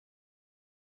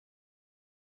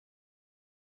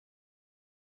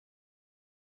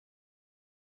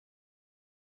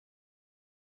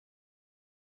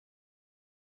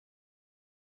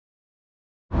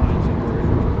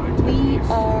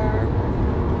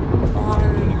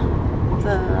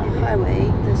Highway,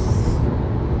 this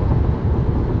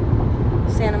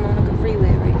Santa Monica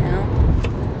Freeway right now.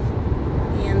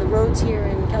 And the roads here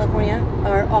in California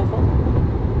are awful.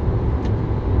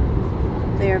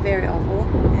 They are very awful.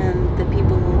 And the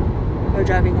people are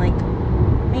driving like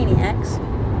maniacs.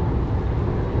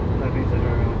 That means they're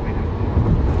driving like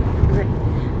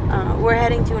maniacs. We're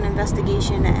heading to an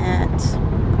investigation at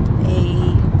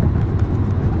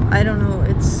I don't know,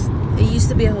 it used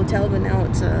to be a hotel, but now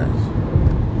it's a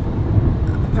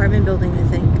apartment building, I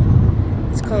think.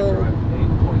 It's called,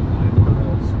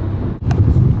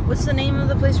 what's the name of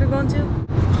the place we're going to?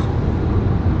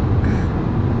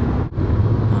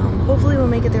 Hopefully we'll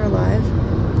make it there alive,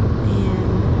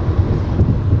 and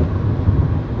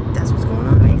that's what's going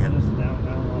on right now.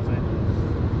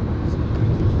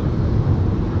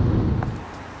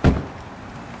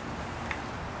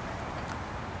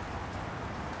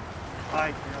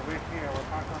 Hi, we're here. We're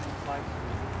parked on the flight.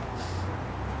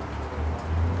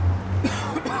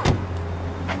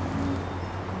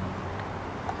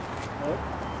 Hello?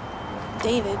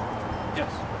 David.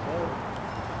 Yes.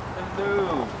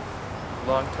 Hello.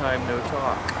 Long time no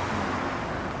talk.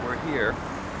 We're here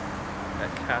at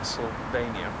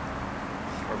Castlevania,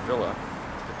 or Villa,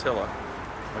 Attila,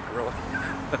 my gorilla.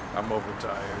 I'm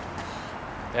overtired.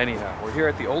 Anyhow, we're here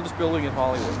at the oldest building in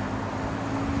Hollywood.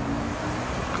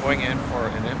 Going in for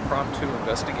an impromptu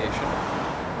investigation.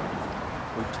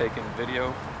 We've taken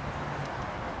video,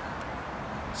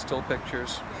 still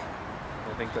pictures.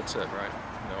 I think that's it, right?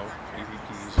 No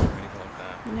EVPs or anything like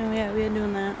that. No, yeah, we are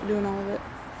doing all of it.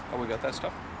 Oh, we got that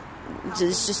stuff? It's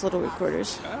just little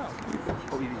recorders. Oh,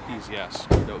 oh, EVPs, yes.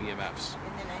 No EMFs.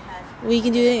 We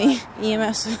can do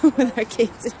EMS with our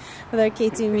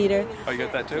K2 meter. Oh, you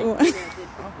got that too? Oh,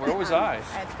 where was I?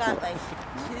 I've got like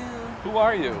 2. Who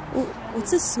are you? Ooh, what's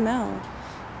this smell?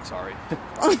 Sorry.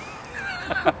 No,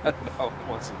 it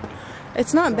wasn't.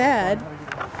 It's not bad.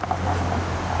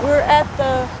 We're at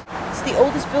it's the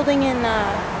oldest building in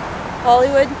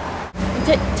Hollywood.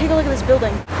 Take a look at this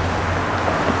building.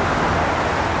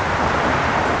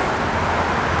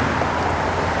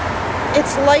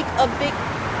 It's like a big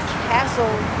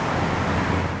castle.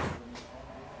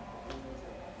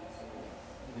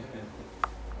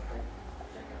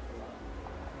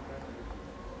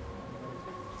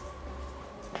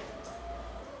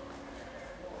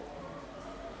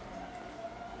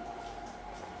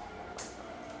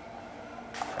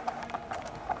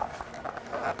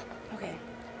 Okay,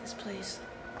 this place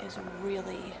is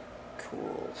really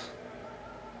cool.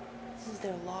 This is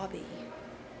their lobby.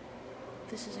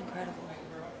 This is incredible.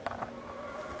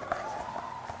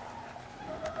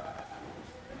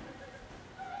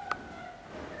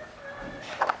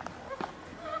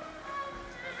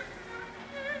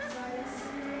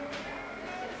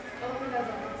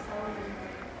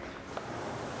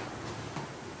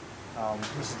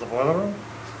 This is the boiler room?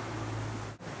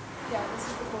 Yeah, this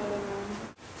is the boiler room.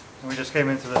 And we just came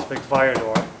into this big fire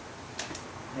door.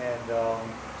 And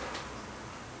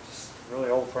just really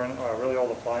old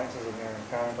appliances in here and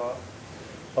countertop.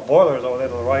 The boiler is over there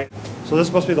to the right. So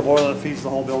this must be the boiler that feeds the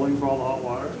whole building for all the hot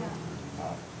water?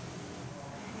 Yeah.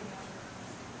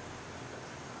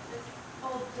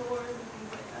 All doors and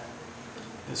things like that.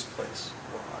 This place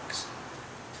rocks.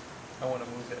 I want to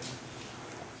move in.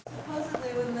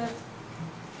 Supposedly when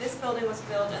this building was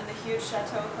built and the huge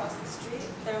chateau across the street,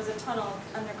 there was a tunnel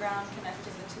underground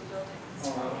connecting the two buildings.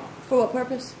 For what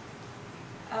purpose?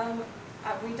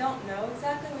 We don't know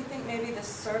exactly. We think maybe the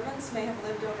servants may have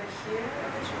lived over here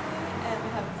originally and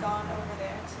have gone over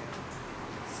there to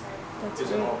serve. That's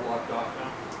Is it all blocked off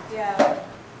now? Yeah,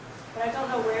 but I don't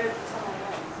know where the tunnel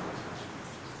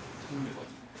was.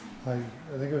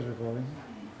 I think it was recording.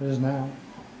 It is now.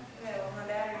 Okay, well my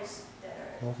battery's dead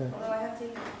already. Okay. Although I have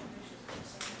taken pictures.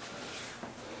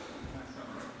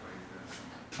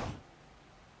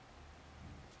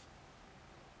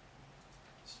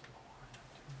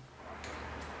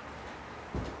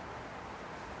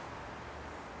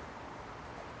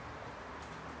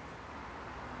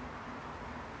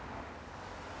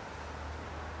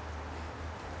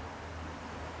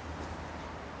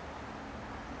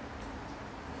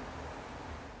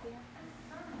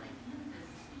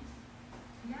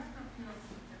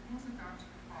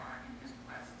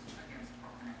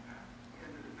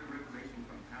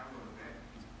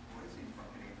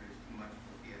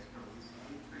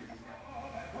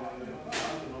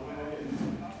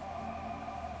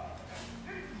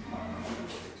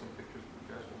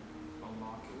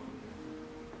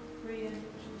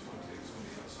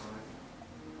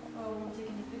 Oh, we won't take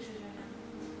any pictures right now.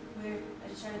 Weird. I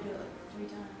just tried to do it like 3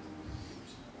 times.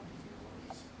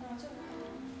 No, it's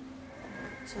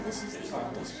okay. So this is the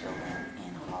oldest building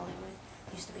in Hollywood.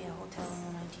 It used to be a hotel in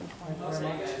the 1920s,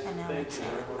 and now it's an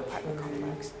apartment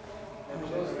complex.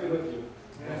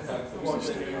 There's a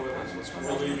studio apartments,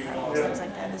 one-bedroom apartments, things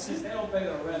like that. This is the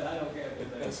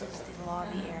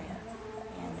lobby area,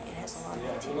 and it has a lot of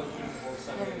activity in it.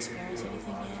 We haven't experienced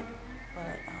anything yet,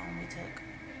 but we took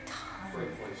tons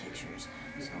of pictures,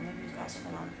 so maybe we got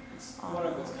something on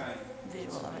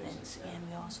visual evidence, and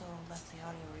we also left the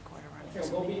audio recorder running,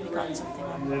 so maybe we got something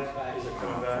on for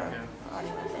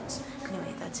audio evidence.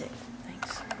 Anyway, that's it.